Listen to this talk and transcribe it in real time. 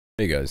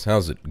Hey guys,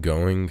 how's it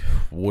going?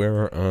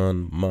 We're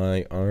on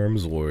my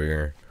arms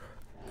warrior.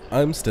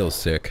 I'm still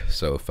sick,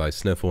 so if I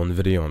sniffle in the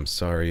video, I'm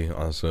sorry.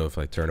 Also, if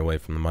I turn away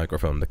from the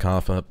microphone to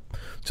cough up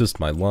just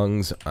my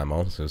lungs, I'm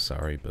also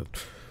sorry, but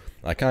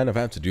I kind of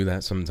have to do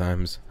that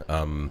sometimes.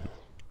 I'll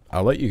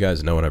let you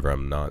guys know whenever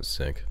I'm not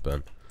sick,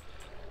 but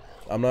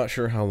I'm not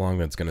sure how long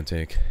that's gonna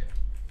take.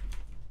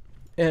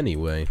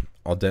 Anyway,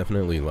 I'll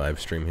definitely live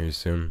stream here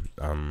soon.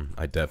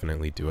 I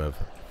definitely do have...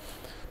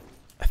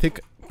 I think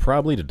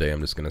probably today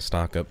I'm just gonna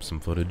stock up some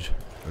footage,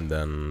 and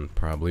then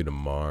probably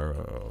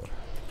tomorrow,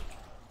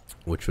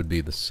 which would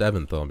be the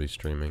 7th, I'll be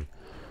streaming.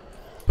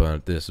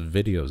 But this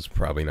video is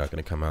probably not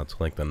gonna come out till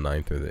like the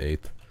 9th or the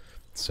 8th.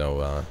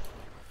 So,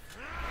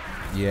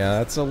 yeah,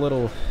 that's a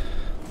little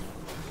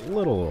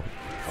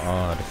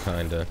odd,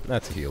 kinda.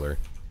 That's a healer.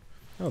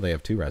 Oh, they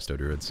have 2 resto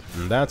druids.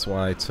 And that's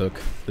why I took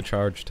the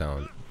charge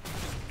talent.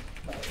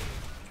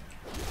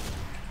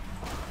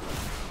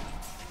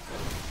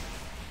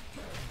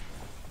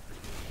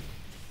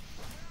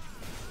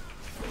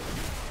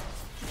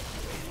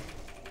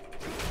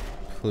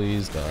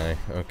 Please die.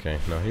 Okay,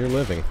 no, you're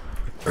living.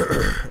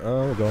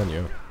 Oh, we'll go on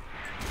you.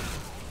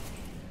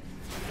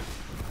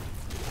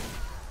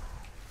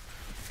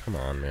 Come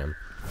on, man.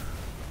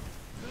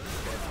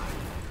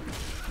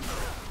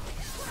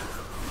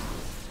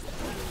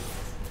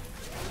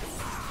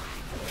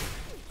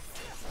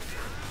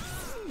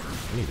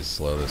 I need to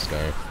slow this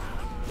guy.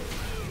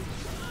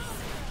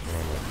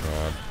 Oh my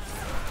god.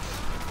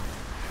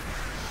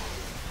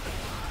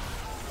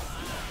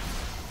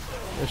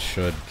 This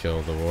should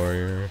kill the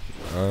warrior.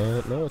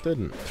 No it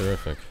didn't.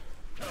 Terrific.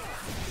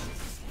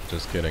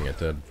 Just kidding, it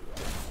did.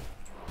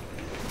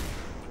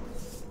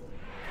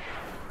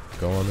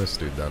 Go on this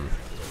dude then.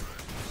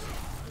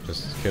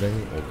 Just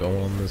kidding, we'll go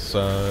on this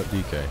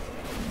DK.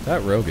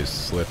 That rogue is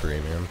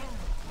slippery, man.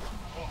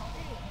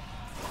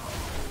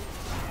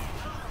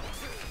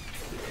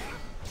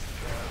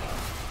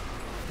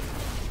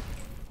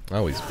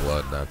 Oh, he's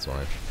blood, that's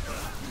why.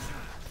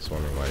 Just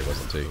wondering why he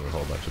wasn't taking a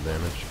whole bunch of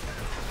damage.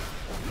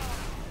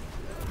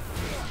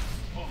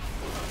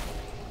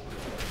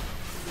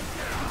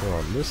 Go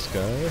on this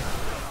guy.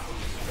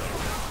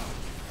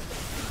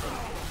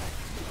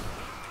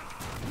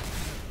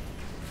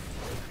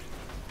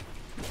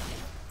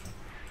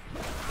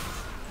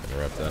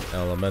 Interrupt that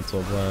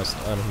elemental blast.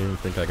 I don't even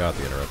think I got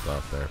the interrupt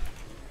off there.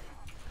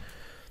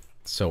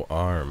 So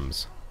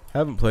arms.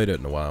 Haven't played it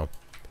in a while.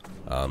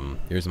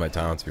 Here's my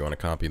talents if you want to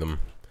copy them.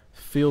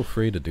 Feel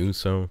free to do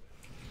so.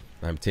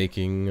 I'm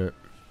taking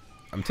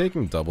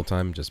double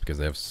time just because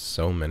they have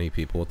so many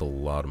people with a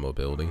lot of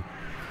mobility.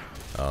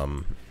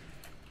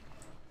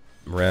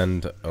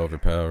 Rend,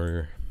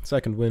 Overpower,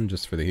 Second Wind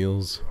just for the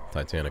heals,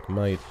 Titanic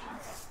Might.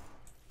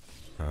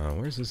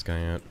 Where's this guy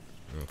at?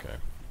 Okay.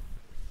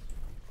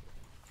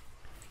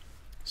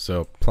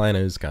 So, plan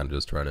is kind of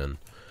just run in,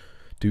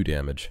 do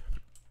damage.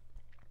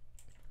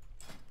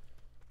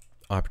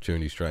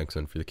 Opportunity strikes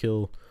in for the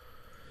kill.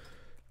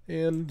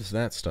 And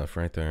that stuff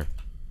right there.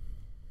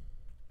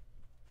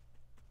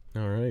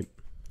 Alright.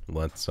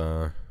 Let's,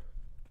 I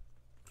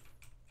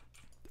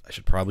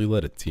should probably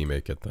let a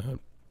teammate get that.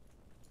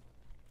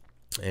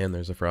 And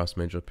there's a Frost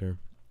Mage up here.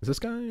 Is this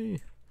guy?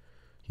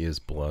 He is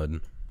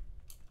blood.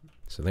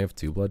 So they have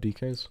 2 blood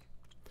DKs?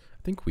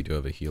 I think we do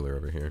have a healer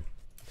over here.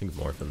 I think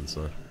Morphin's,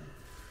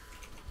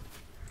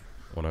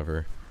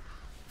 whatever.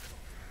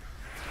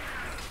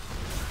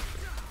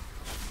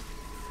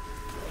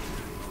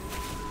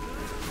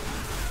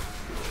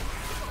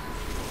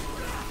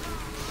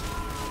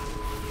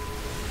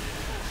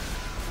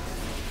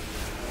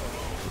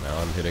 Now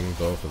I'm hitting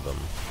both of them.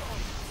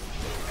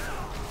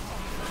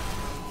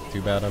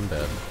 Too bad I'm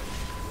dead.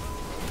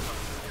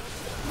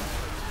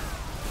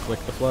 Click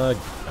the flag.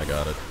 I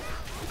got it.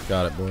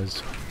 Got it,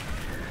 boys.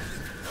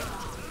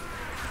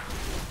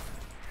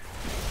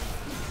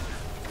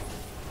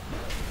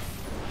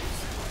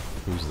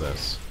 Who's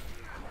this?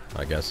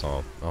 I guess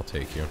I'll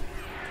take you.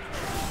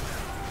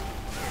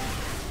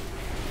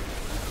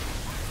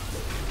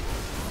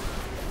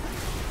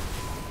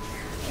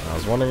 I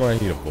was wondering why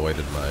he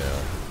avoided my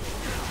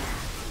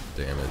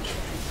damage.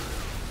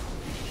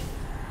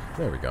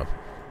 There we go.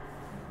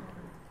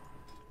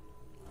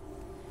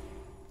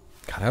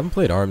 God, I haven't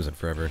played arms in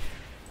forever.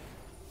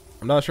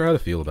 I'm not sure how to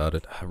feel about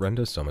it. Ren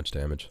does so much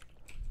damage.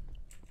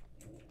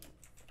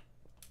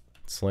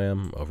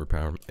 Slam,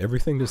 Overpower.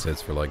 Everything just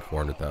hits for like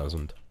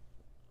 400,000.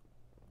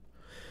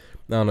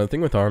 Now, the thing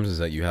with arms is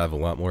that you have a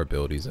lot more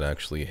abilities that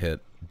actually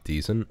hit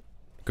decent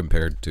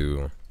compared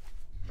to,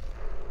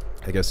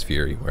 I guess,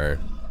 Fury, where,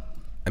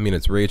 I mean,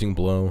 it's Raging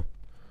Blow,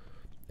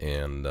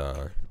 and,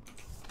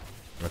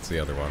 what's the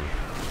other one?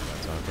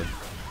 That's awkward.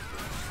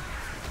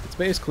 It's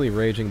basically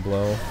Raging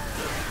Blow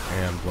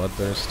and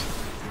Bloodthirst,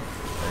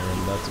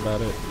 and that's about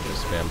it.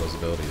 Just spam those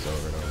abilities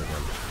over and over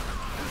again.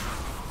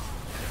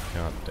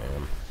 God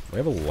damn. We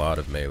have a lot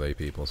of melee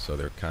people, so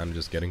they're kind of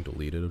just getting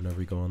deleted whenever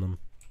we go on them.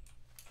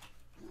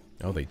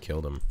 Oh, they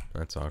killed him.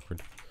 That's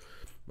awkward.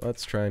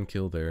 Let's try and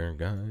kill their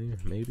guy,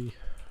 maybe?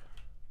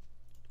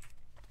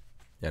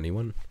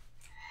 Anyone?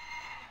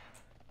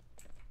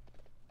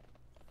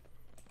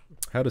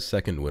 How does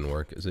second win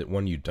work? Is it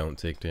when you don't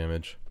take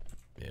damage?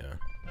 Yeah.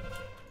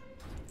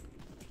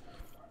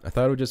 I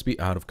thought it would just be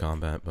out of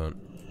combat, but...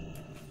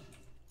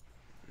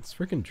 This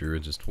freaking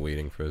druid just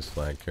waiting for his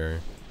flag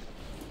carrier.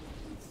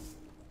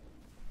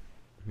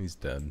 He's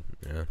dead,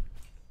 yeah.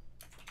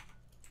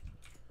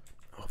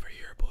 Over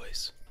here,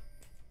 boys.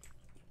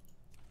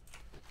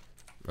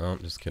 Oh,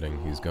 just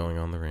kidding. He's going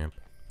on the ramp.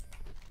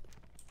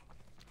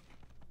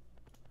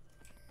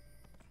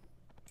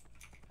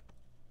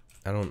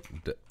 I don't...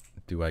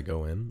 Do I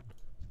go in?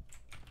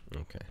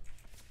 Okay.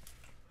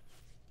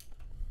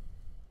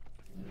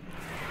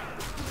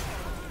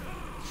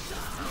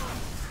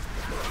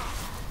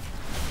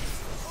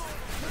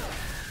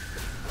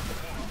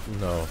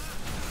 No.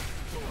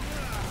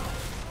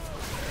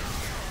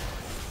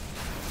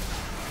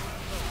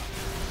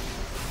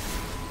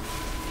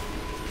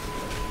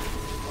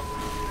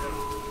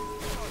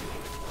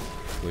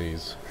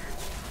 Please.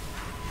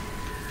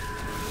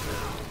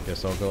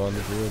 Guess I'll go on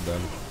the druid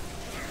then.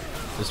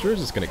 This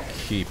druid's just gonna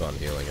keep on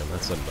healing him.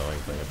 That's the annoying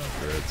thing about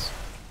druids.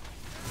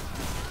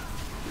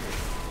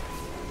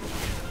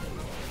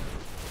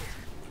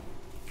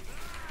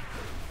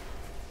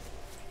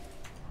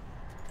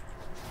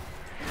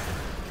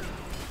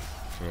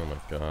 Oh my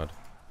god.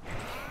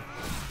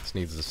 This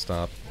needs to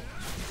stop.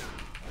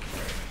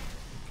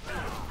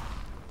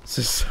 This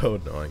is so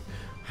annoying.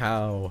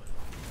 How?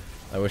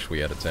 I wish we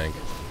had a tank.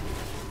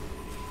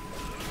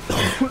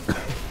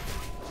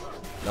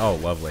 Oh,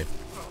 lovely.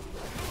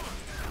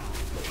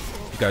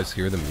 You guys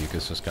hear the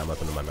mucus just come up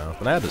into my mouth?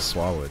 And I had to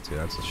swallow it too,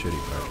 that's the shitty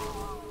part.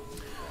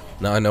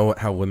 Now I know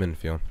how women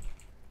feel.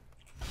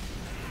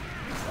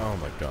 Oh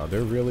my god,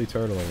 they're really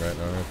turtling right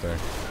now, aren't they?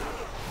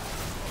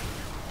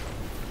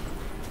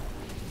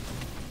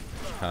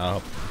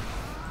 Help.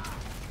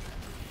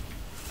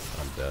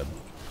 I'm dead.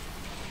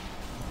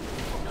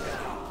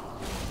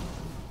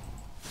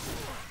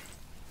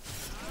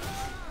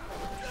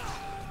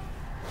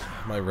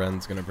 My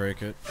Ren's gonna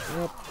break it.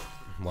 Yep.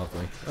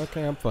 Lovely.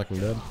 Okay, I'm fucking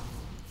dead.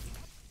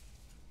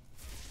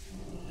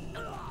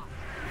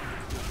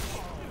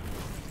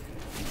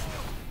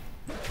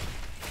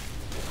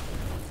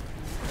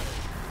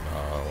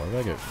 Oh, where did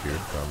I get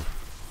feared from?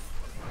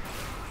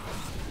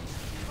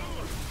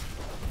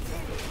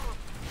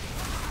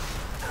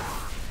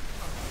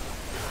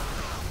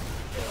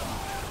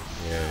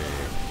 Yay.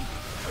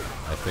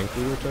 I think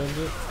we returned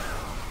it.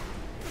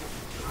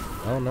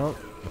 Oh no.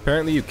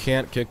 Apparently you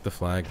can't kick the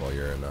flag while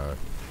you're in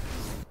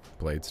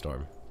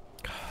Bladestorm.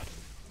 God.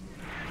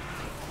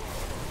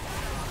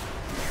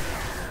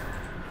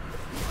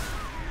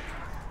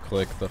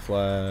 Click the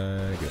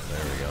flag.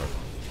 There we go.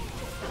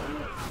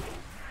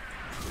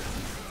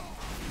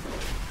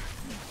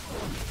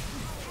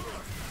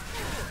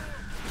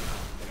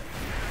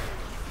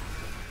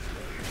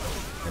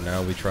 And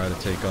now we try to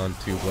take on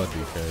 2 blood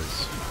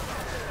DKs.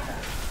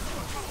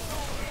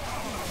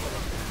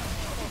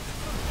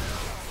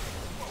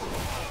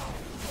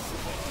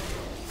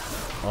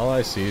 All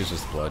I see is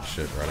just blood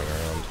shit running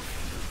around.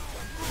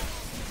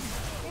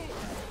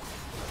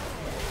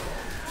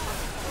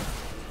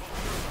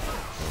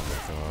 Oh my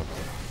god.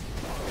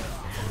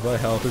 My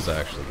health is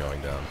actually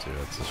going down too,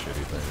 that's a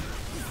shitty thing.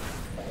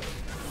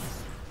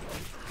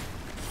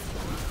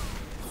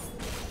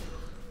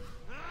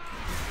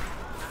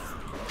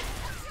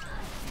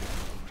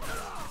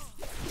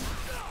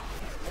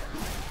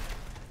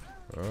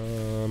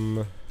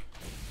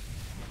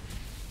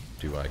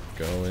 Do I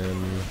go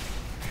in?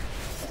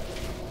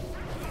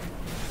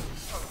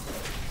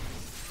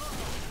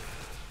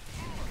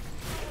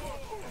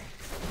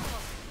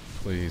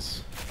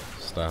 Please,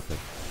 stop it.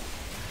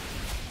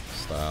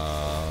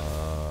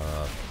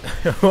 Stop.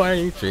 Why are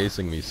you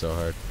chasing me so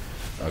hard?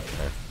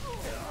 Okay.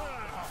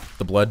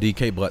 The Blood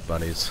DK Butt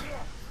Bunnies.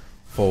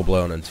 Full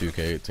blown in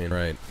 2K18.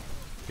 Right.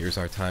 Here's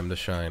our time to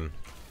shine.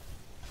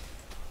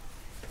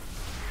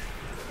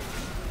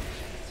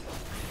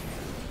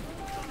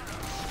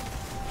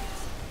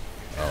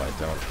 Oh, I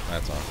don't.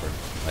 That's awkward.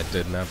 I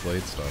didn't have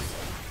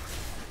Bladestone.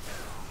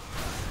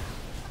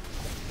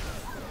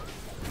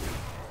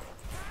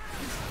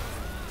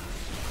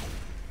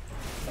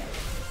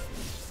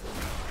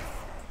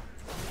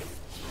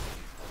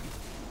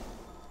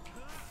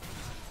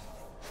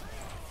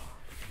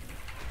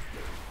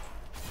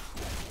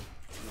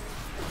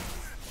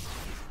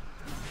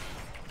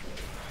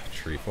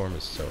 Treeform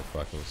is so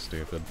fucking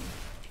stupid.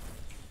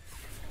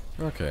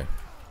 Okay.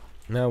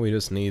 Now we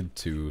just need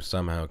to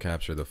somehow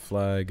capture the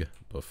flag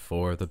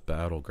before the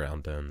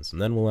battleground ends,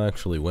 and then we'll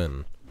actually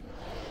win.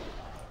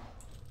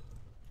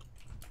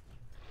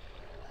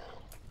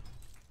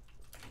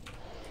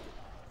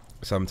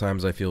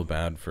 Sometimes I feel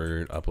bad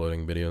for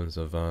uploading videos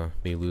of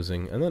me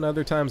losing, and then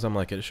other times I'm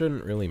like, it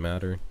shouldn't really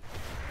matter,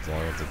 as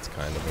long as it's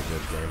kind of a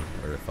good game,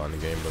 or a fun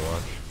game to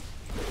watch.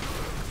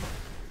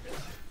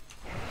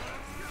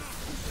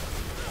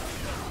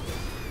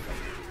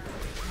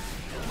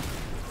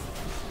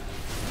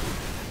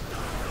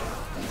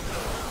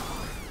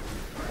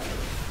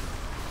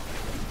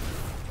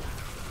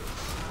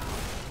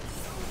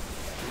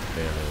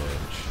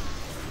 Damage.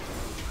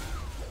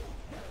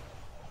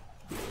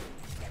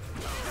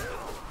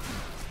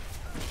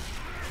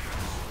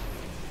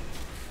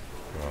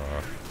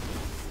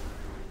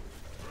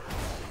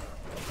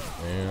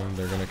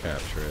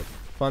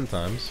 fun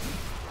times.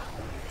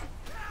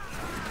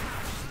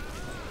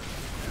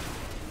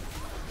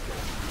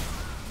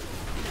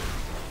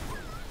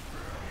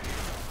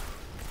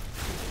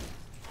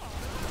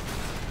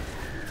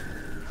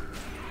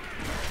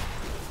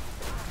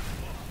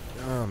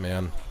 Oh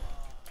man,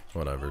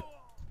 whatever.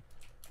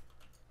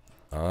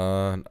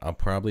 I'll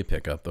probably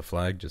pick up the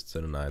flag just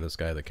to deny this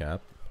guy the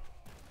cap.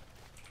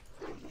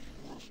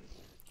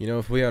 You know,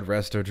 if we had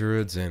Resto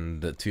Druids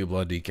and the 2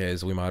 Blood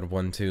DKs, we might have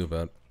won too,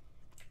 but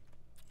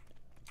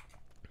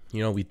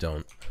you know, we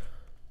don't.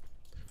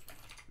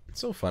 It's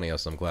so funny how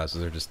some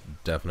classes are just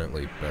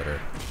definitely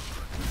better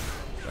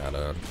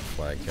at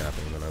flag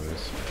capping than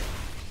others.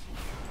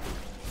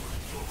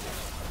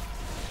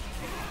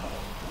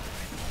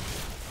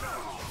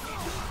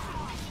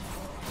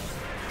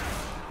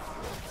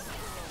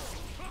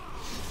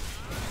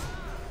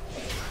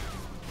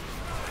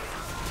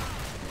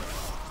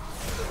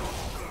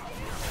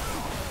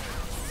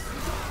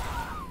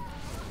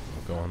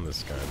 Go on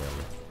this guy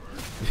then.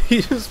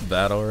 He just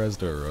battle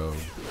resed a rogue.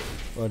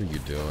 What are you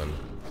doing?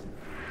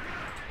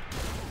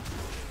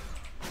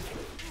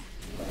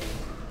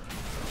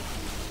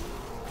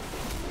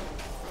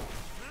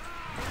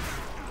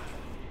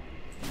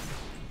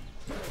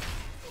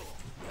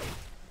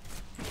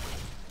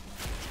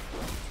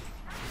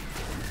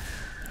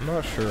 I'm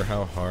not sure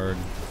how hard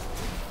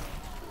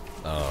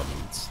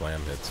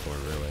slam hits for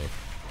really.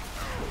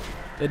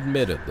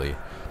 Admittedly.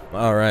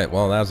 Alright,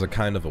 well that was a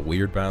kind of a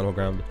weird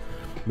battleground.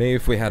 Maybe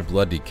if we had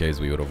blood DKs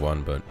we would have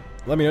won, but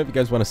let me know if you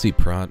guys want to see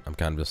Prot. I'm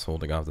kind of just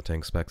holding off the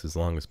tank specs as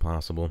long as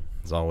possible.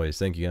 As always,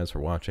 thank you guys for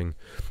watching.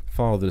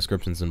 Follow the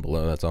descriptions in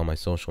below, that's all my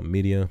social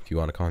media. If you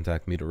want to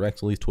contact me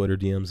directly, Twitter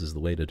DMs is the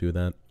way to do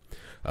that.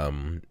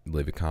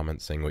 Leave a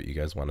comment saying what you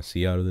guys want to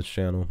see out of this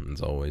channel. As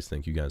always,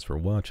 thank you guys for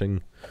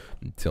watching.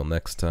 Until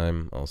next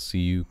time, I'll see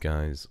you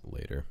guys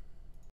later.